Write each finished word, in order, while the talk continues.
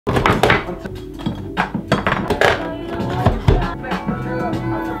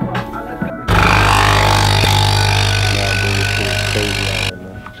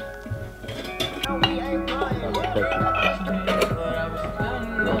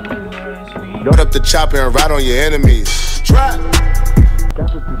Load up the chopper and ride on your enemies. Trap.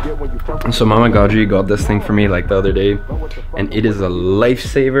 So Iman Gadzhi got this thing for me like the other day, and it is a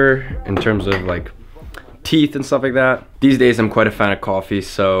lifesaver in terms of like teeth and stuff like that. These days I'm quite a fan of coffee,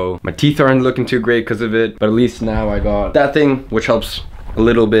 so my teeth aren't looking too great because of it, but at least now I got that thing, which helps a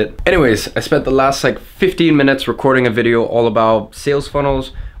little bit. Anyways, I spent the last like 15 minutes recording a video all about sales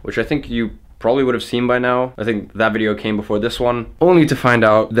funnels, which I think you probably would have seen by now. I think that video came before this one, only to find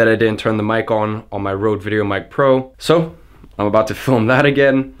out that I didn't turn the mic on my Rode Video Mic Pro. So I'm about to film that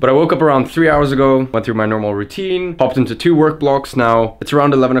again. But I woke up around 3 hours ago, went through my normal routine, hopped into 2 work blocks now. It's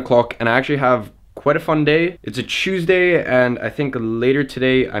around 11 o'clock and I actually have quite a fun day. It's a Tuesday and I think later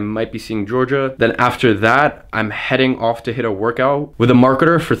today I might be seeing Georgia. Then after that, I'm heading off to hit a workout with a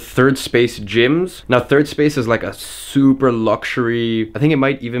marketer for Third Space gyms. Now Third Space is like a super luxury, I think it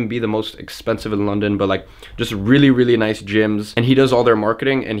might even be the most expensive in London, but like just really nice gyms. And he does all their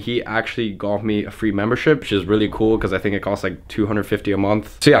marketing and he actually got me a free membership, which is really cool because I think it costs like $250 a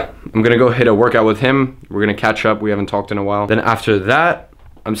month. So yeah, I'm gonna go hit a workout with him. We're gonna catch up, we haven't talked in a while. Then after that,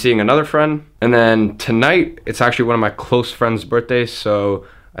 I'm seeing another friend. And then tonight, it's actually one of my close friends' birthdays, so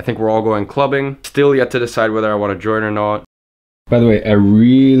I think we're all going clubbing. Still yet to decide whether I want to join or not. By the way, I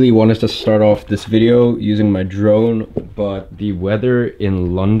really wanted to start off this video using my drone, but the weather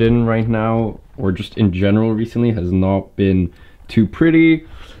in London right now, or just in general recently, has not been too pretty.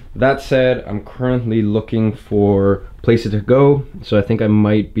 That said, I'm currently looking for places to go, so I think I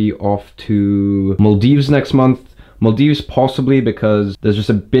might be off to Maldives next month. Maldives possibly because there's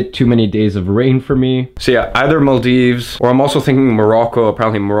just a bit too many days of rain for me. So yeah, either Maldives or I'm also thinking Morocco.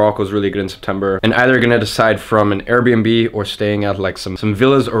 Apparently Morocco is really good in September. And either gonna decide from an Airbnb or staying at like some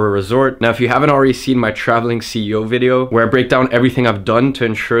villas or a resort. Now, if you haven't already seen my traveling CEO video where I break down everything I've done to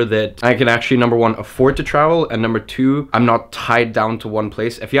ensure that I can actually, number one, afford to travel, and number two, I'm not tied down to one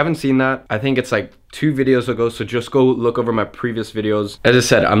place. If you haven't seen that, I think it's like 2 videos ago, so just go look over my previous videos. As I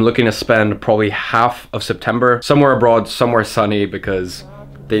said, I'm looking to spend probably half of September somewhere abroad, somewhere sunny, because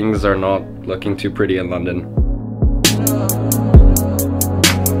things are not looking too pretty in London.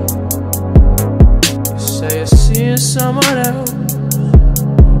 You say you're seeing someone else.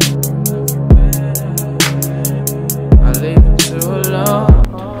 I leave it too alone.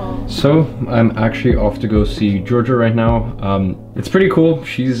 So I'm actually off to go see Georgia right now. It's pretty cool.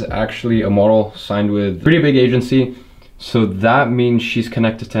 She's actually a model signed with a pretty big agency. So that means she's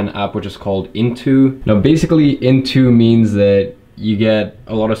connected to an app which is called Into. Now basically Into means that you get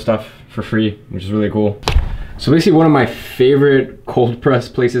a lot of stuff for free, which is really cool. So basically one of my favorite cold press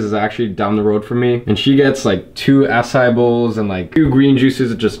places is actually down the road from me. And she gets like 2 acai bowls and like 2 green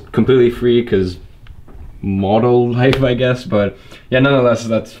juices just completely free because model life, I guess. But yeah, nonetheless,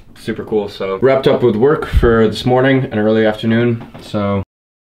 that's super cool. So wrapped up with work for this morning and early afternoon. So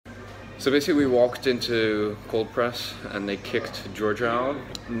basically we walked into cold press and they kicked Georgia out.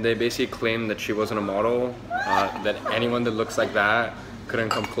 And they basically claimed that she wasn't a model, that anyone that looks like that couldn't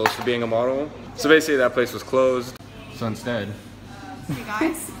come close to being a model. So basically that place was closed. So instead, hey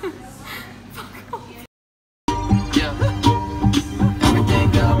guys.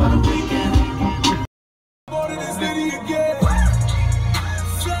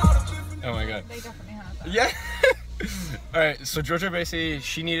 oh my god. They definitely have that. Yeah. Alright, so Georgia basically,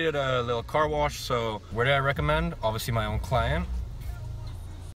 she needed a little car wash, so where do I recommend? Obviously my own client.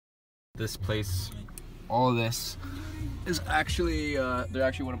 This place, all of this is actually, they're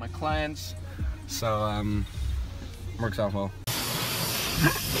actually one of my clients, so works out well.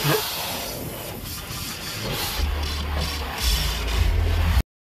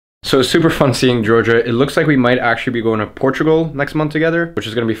 So it's super fun seeing Georgia. It looks like we might actually be going to Portugal next month together, which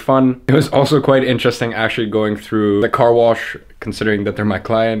is going to be fun. It was also quite interesting actually going through the car wash, considering that they're my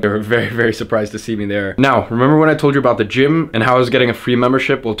client. They were very surprised to see me there. Now, remember when I told you about the gym and how I was getting a free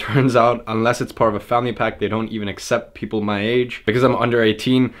membership? Well, turns out, unless it's part of a family pack, they don't even accept people my age. Because I'm under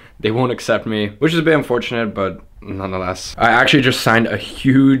 18, they won't accept me, which is a bit unfortunate, but nonetheless. I actually just signed a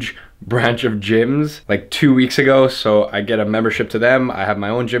huge branch of gyms like 2 weeks ago, so I get a membership to them. I have my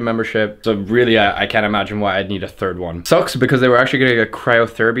own gym membership, so really I can't imagine why I'd need a third one. Sucks because they were actually getting a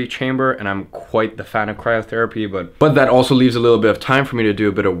cryotherapy chamber and I'm quite the fan of cryotherapy, but that also leaves a little bit of time for me to do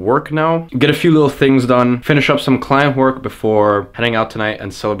a bit of work now, get a few little things done, finish up some client work before heading out tonight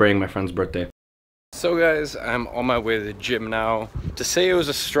and celebrating my friend's birthday. So guys, I'm on my way to the gym now. To say it was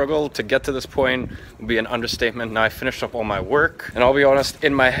a struggle to get to this point would be an understatement. Now I finished up all my work, and I'll be honest,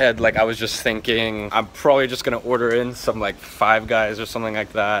 in my head, like I was just thinking, I'm probably just gonna order in some like Five Guys or something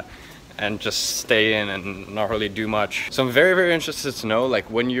like that and just stay in and not really do much. So I'm very, very interested to know, like,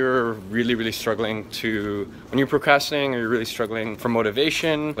 when you're really struggling when you're procrastinating or you're really struggling for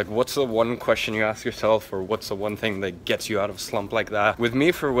motivation, like what's the one question you ask yourself, or what's the one thing that gets you out of a slump like that? With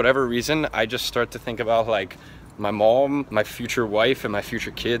me, for whatever reason, I just start to think about like my mom, my future wife, and my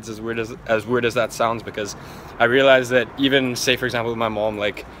future kids, as weird as that sounds, because I realize that even, say for example with my mom,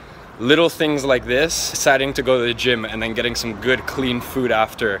 like little things like this, deciding to go to the gym and then getting some good clean food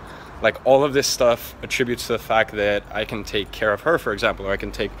after, like all of this stuff attributes to the fact that I can take care of her, for example, or I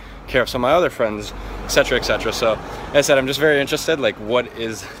can take care of some of my other friends, etc, etc. So as I said, I'm just very interested, like what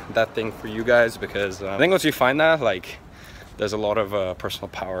is that thing for you guys, because I think once you find that, like there's a lot of personal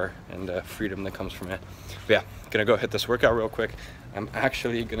power and freedom that comes from it. But yeah, gonna go hit this workout real quick. I'm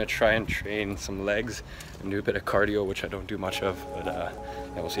actually gonna try and train some legs and do a bit of cardio, which I don't do much of, but yeah,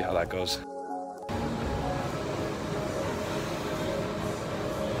 we'll see how that goes.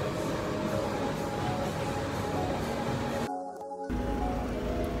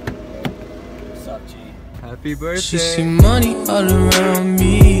 Happy birthday. She see money all around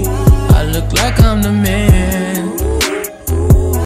me. I look like I'm the man.